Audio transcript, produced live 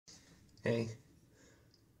Hey,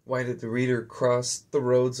 why did the reader cross the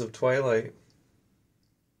roads of Twilight?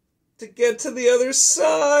 To get to the other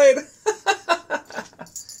side!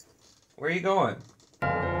 Where are you going?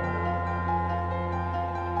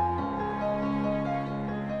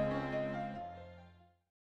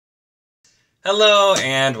 Hello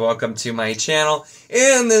and welcome to my channel.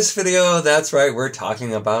 In this video, that's right, we're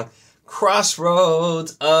talking about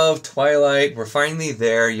Crossroads of Twilight. We're finally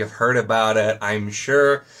there. You've heard about it, I'm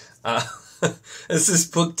sure. This is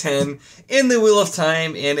book 10 in the Wheel of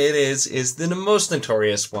Time, and it is the most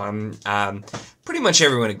notorious one. Pretty much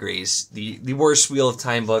everyone agrees. The worst Wheel of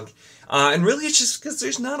Time book. And really it's just because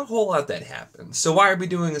there's not a whole lot that happens. So why are we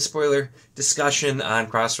doing a spoiler discussion on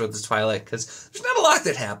Crossroads of Twilight? Because there's not a lot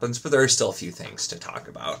that happens, but there are still a few things to talk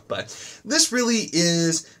about. But this really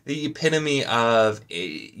is the epitome of,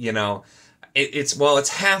 it's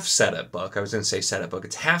half setup book. I was going to say setup book.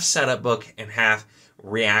 It's half setup book and half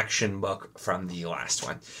reaction book from the last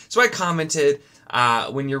one. So I commented,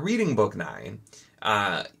 when you're reading book 9,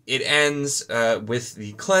 it ends with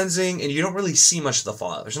the cleansing, and you don't really see much of the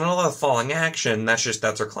fallout. There's not a lot of falling action.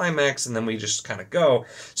 That's our climax, and then we just kind of go.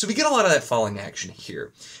 So we get a lot of that falling action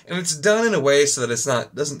here, and it's done in a way so that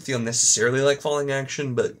doesn't feel necessarily like falling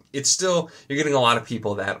action, but it's still, you're getting a lot of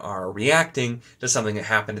people that are reacting to something that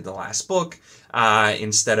happened in the last book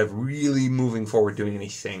instead of really moving forward doing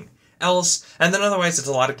anything else. And then otherwise, it's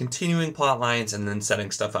a lot of continuing plot lines and then setting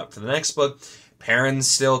stuff up for the next book. Perrin's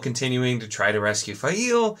still continuing to try to rescue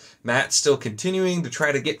Fail. Matt's still continuing to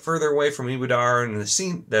try to get further away from Ibudar and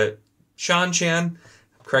the Shan-Chan. I'm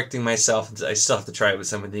correcting myself. I still have to try with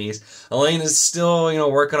some of these. Elena's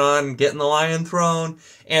still, working on getting the Lion Throne.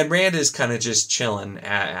 And Rand is kind of just chilling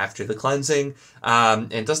after the cleansing.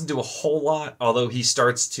 And doesn't do a whole lot, although he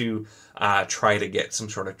starts to try to get some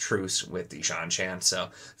sort of truce with the Shan-Chan. So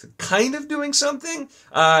kind of doing something.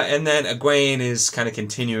 And then Egwene is kind of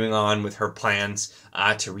continuing on with her plans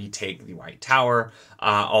to retake the White Tower.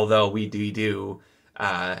 Although we do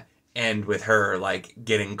end with her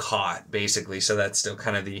getting caught, basically. So that's still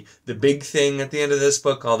kind of the big thing at the end of this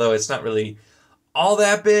book, although it's not really all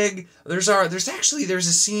that big. There's a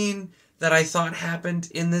scene that I thought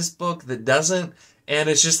happened in this book that doesn't. And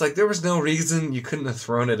it's just there was no reason you couldn't have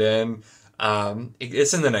thrown it in.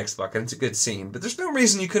 It's in the next book, and it's a good scene. But there's no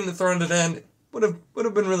reason you couldn't have thrown it in. Would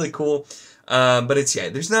have been really cool. But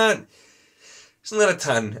there's not a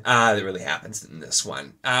ton that really happens in this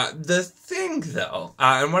one. The thing, though,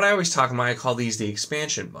 and what I always talk about, I call these the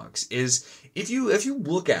expansion books, is if you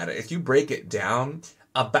look at it, if you break it down,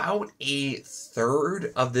 about a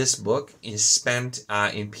third of this book is spent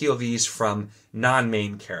in POVs from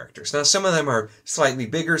non-main characters. Now, some of them are slightly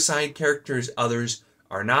bigger side characters, others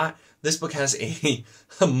are not. This book has a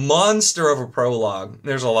monster of a prologue.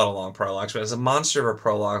 There's a lot of long prologues, but it's a monster of a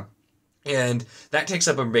prologue, and that takes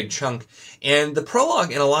up a big chunk. And the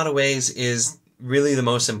prologue, in a lot of ways, is really the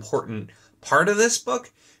most important part of this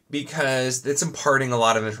book, because it's imparting a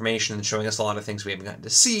lot of information and showing us a lot of things we haven't gotten to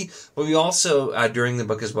see. But we also, during the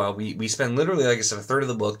book as well, we spend literally, like I said, a third of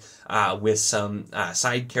the book with some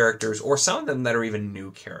side characters, or some of them that are even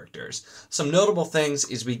new characters. Some notable things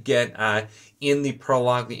is we get, in the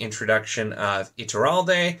prologue, the introduction of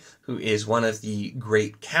Iturralde, who is one of the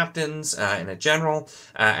great captains and a general,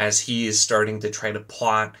 as he is starting to try to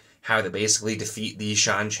plot how to basically defeat the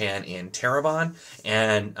Shan-Chan in Terravon.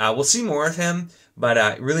 And we'll see more of him.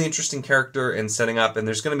 But really interesting character and setting up, and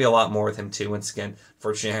there's going to be a lot more with him too. Once again,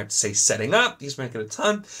 fortunately I have to say setting up, he's making a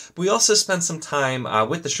ton. But we also spent some time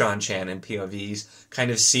with the Shan-Chan in POVs,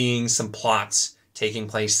 kind of seeing some plots taking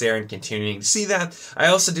place there and continuing to see that. I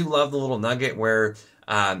also do love the little nugget where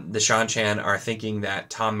the Shan-Chan are thinking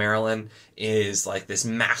that Tom Marilyn is this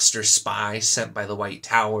master spy sent by the White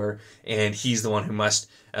Tower, and he's the one who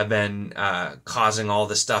must have been causing all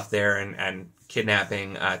the stuff there and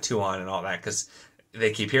kidnapping Tuon and all that, because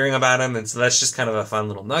they keep hearing about him, and so that's just kind of a fun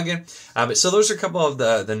little nugget. But so those are a couple of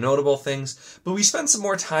the notable things. But we spent some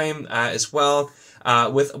more time as well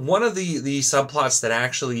with one of the subplots that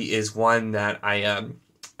actually is one that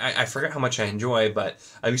I forget how much I enjoy, but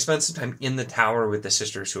we spent some time in the tower with the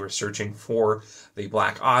sisters who are searching for the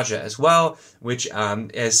Black Aja as well, which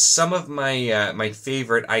is some of my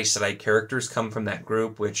favorite Aes Sedai characters come from that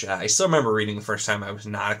group, which I still remember reading the first time. I was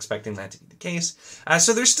not expecting that to be the case.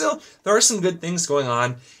 So there are some good things going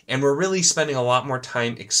on, and we're really spending a lot more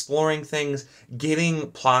time exploring things,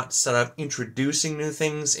 getting plots set up, introducing new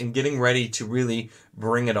things, and getting ready to really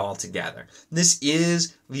bring it all together. This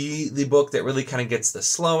is the book that really kind of gets the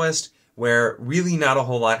slowest, where really not a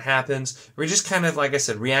whole lot happens. We're just kind of, like I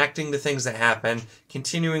said, reacting to things that happen,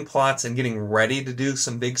 continuing plots, and getting ready to do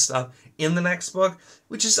some big stuff in the next book,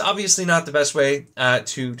 which is obviously not the best way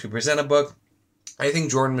to present a book. I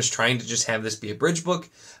think Jordan was trying to just have this be a bridge book,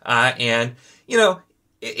 and, you know,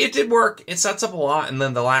 it did work. It sets up a lot, and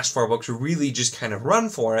then the last 4 books really just kind of run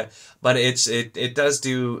for it, but it does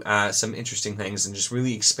do some interesting things and just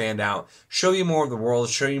really expand out, show you more of the world,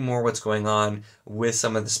 show you more what's going on with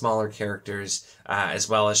some of the smaller characters, as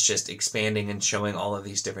well as just expanding and showing all of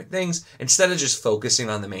these different things, instead of just focusing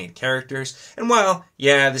on the main characters. And while,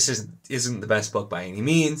 yeah, this isn't the best book by any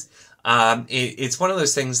means, it's one of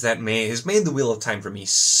those things that has made the Wheel of Time for me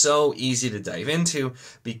so easy to dive into,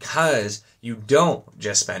 because you don't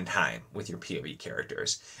just spend time with your POV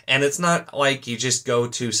characters. And it's not like you just go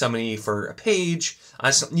to somebody for a page.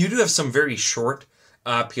 You do have some very short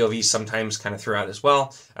POVs sometimes kind of throughout as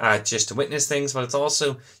well, just to witness things, but it's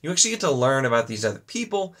also, you actually get to learn about these other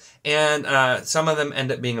people, and some of them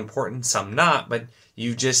end up being important, some not, but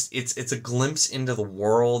you just, it's a glimpse into the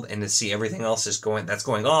world and to see everything else that's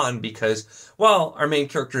going on, because, well, our main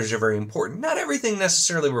characters are very important. Not everything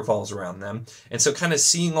necessarily revolves around them. And so kind of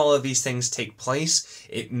seeing all of these things take place,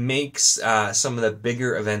 it makes some of the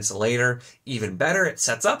bigger events later even better. It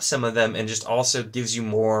sets up some of them and just also gives you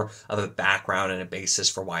more of a background and a basis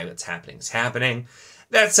for why what's happening is happening.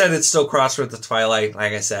 That said, it's still Crossroads of Twilight.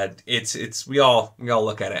 Like I said, we all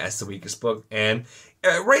look at it as the weakest book, and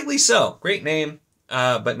rightly so. Great name.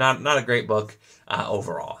 But not a great book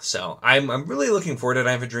overall. So I'm really looking forward to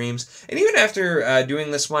Knife of Dreams. And even after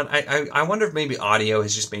doing this one, I wonder if maybe audio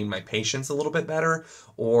has just made my patience a little bit better,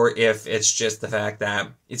 or if it's just the fact that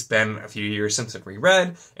it's been a few years since I've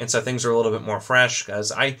reread, and so things are a little bit more fresh,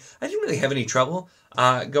 because I didn't really have any trouble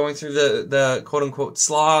going through the quote-unquote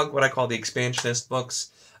slog, what I call the expansionist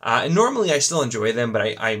books. And normally I still enjoy them,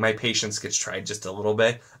 but my patience gets tried just a little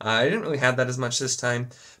bit. I didn't really have that as much this time.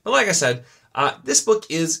 But like I said, this book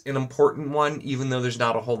is an important one, even though there's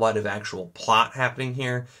not a whole lot of actual plot happening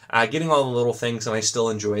here. Getting all the little things, and I still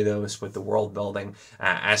enjoy those with the world building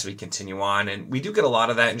as we continue on. And we do get a lot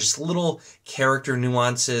of that in just little character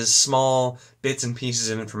nuances, small bits and pieces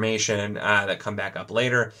of information that come back up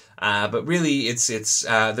later. But really, it's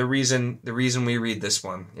the reason we read this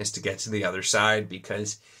one is to get to the other side,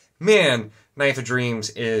 because, man, Knife of Dreams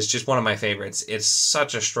is just one of my favorites. It's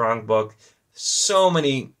such a strong book. So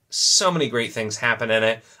many great things happen in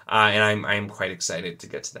it, and I'm quite excited to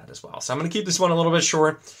get to that as well. So I'm going to keep this one a little bit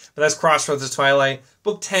short, but that's Crossroads of Twilight,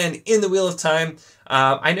 book 10 in the Wheel of Time.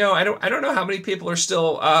 I don't know how many people are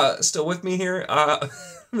still with me here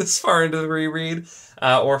this far into the reread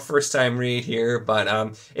or first time read here,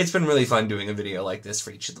 but it's been really fun doing a video like this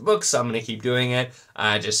for each of the books, so I'm going to keep doing it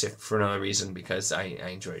just for another reason, because I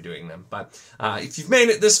enjoy doing them. But if you've made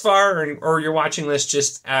it this far, or you're watching this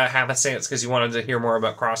just have a sense because you wanted to hear more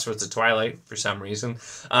about Crossroads of Twilight for some reason,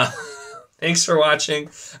 thanks for watching.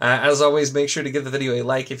 As always, make sure to give the video a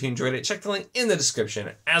like if you enjoyed it. Check the link in the description.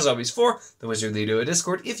 As always, for the Wizardly Duo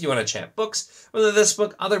Discord, if you want to chat books, whether this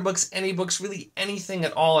book, other books, any books, really anything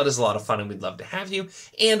at all, it is a lot of fun and we'd love to have you.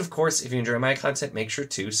 And of course, if you enjoy my content, make sure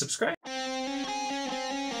to subscribe.